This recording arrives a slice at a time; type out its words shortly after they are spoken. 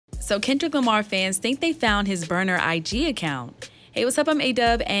So Kendrick Lamar fans think they found his burner IG account. Hey, what's up? I'm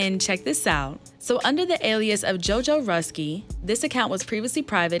Ayeeedubb, and check this out. So under the alias of Jojo Rusky, this account was previously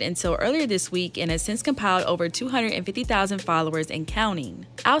private until earlier this week and has since compiled over 250,000 followers and counting.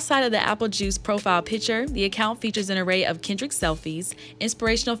 Outside of the Apple Juice profile picture, the account features an array of Kendrick selfies,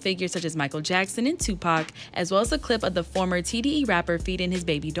 inspirational figures such as Michael Jackson and Tupac, as well as a clip of the former TDE rapper feeding his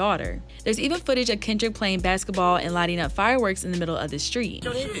baby daughter. There's even footage of Kendrick playing basketball and lighting up fireworks in the middle of the street.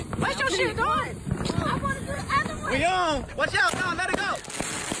 Where's your shit going? I want to do the other one. We on. Watch out, Tom. Let it go.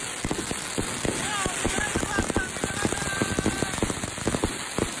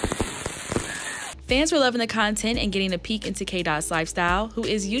 Fans were loving the content and getting a peek into K-Dot's lifestyle, who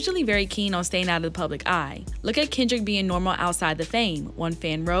is usually very keen on staying out of the public eye. Look at Kendrick being normal outside the fame, one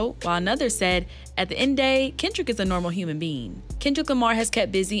fan wrote, while another said, at the end of the day, Kendrick is a normal human being. Kendrick Lamar has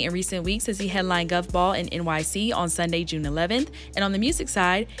kept busy in recent weeks as he headlined Gov Ball in NYC on Sunday, June 11th, and on the music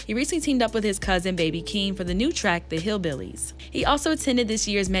side, he recently teamed up with his cousin Baby Keem for the new track, The Hillbillies. He also attended this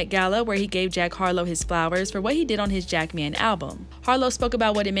year's Met Gala, where he gave Jack Harlow his flowers for what he did on his Jackman album. Harlow spoke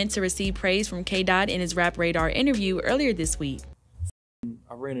about what it meant to receive praise from K-Dot in his Rap Radar interview earlier this week.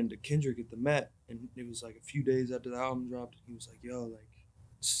 I ran into Kendrick at the Met, and it was like a few days after the album dropped. He was like, yo, like,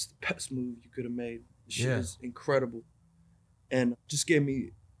 this is the best move you could have made. This shit is incredible. And just gave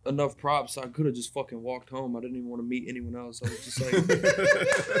me enough props. I could have just fucking walked home. I didn't even want to meet anyone else. I was just like,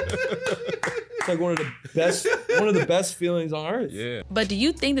 it's like one of the best feelings on earth. Yeah. But do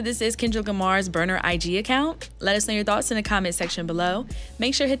you think that this is Kendrick Lamar's burner IG account? Let us know your thoughts in the comment section below.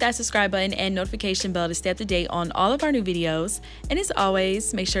 Make sure to hit that subscribe button and notification bell to stay up to date on all of our new videos. And as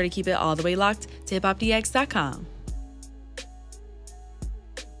always, make sure to keep it all the way locked to HipHopDX.com.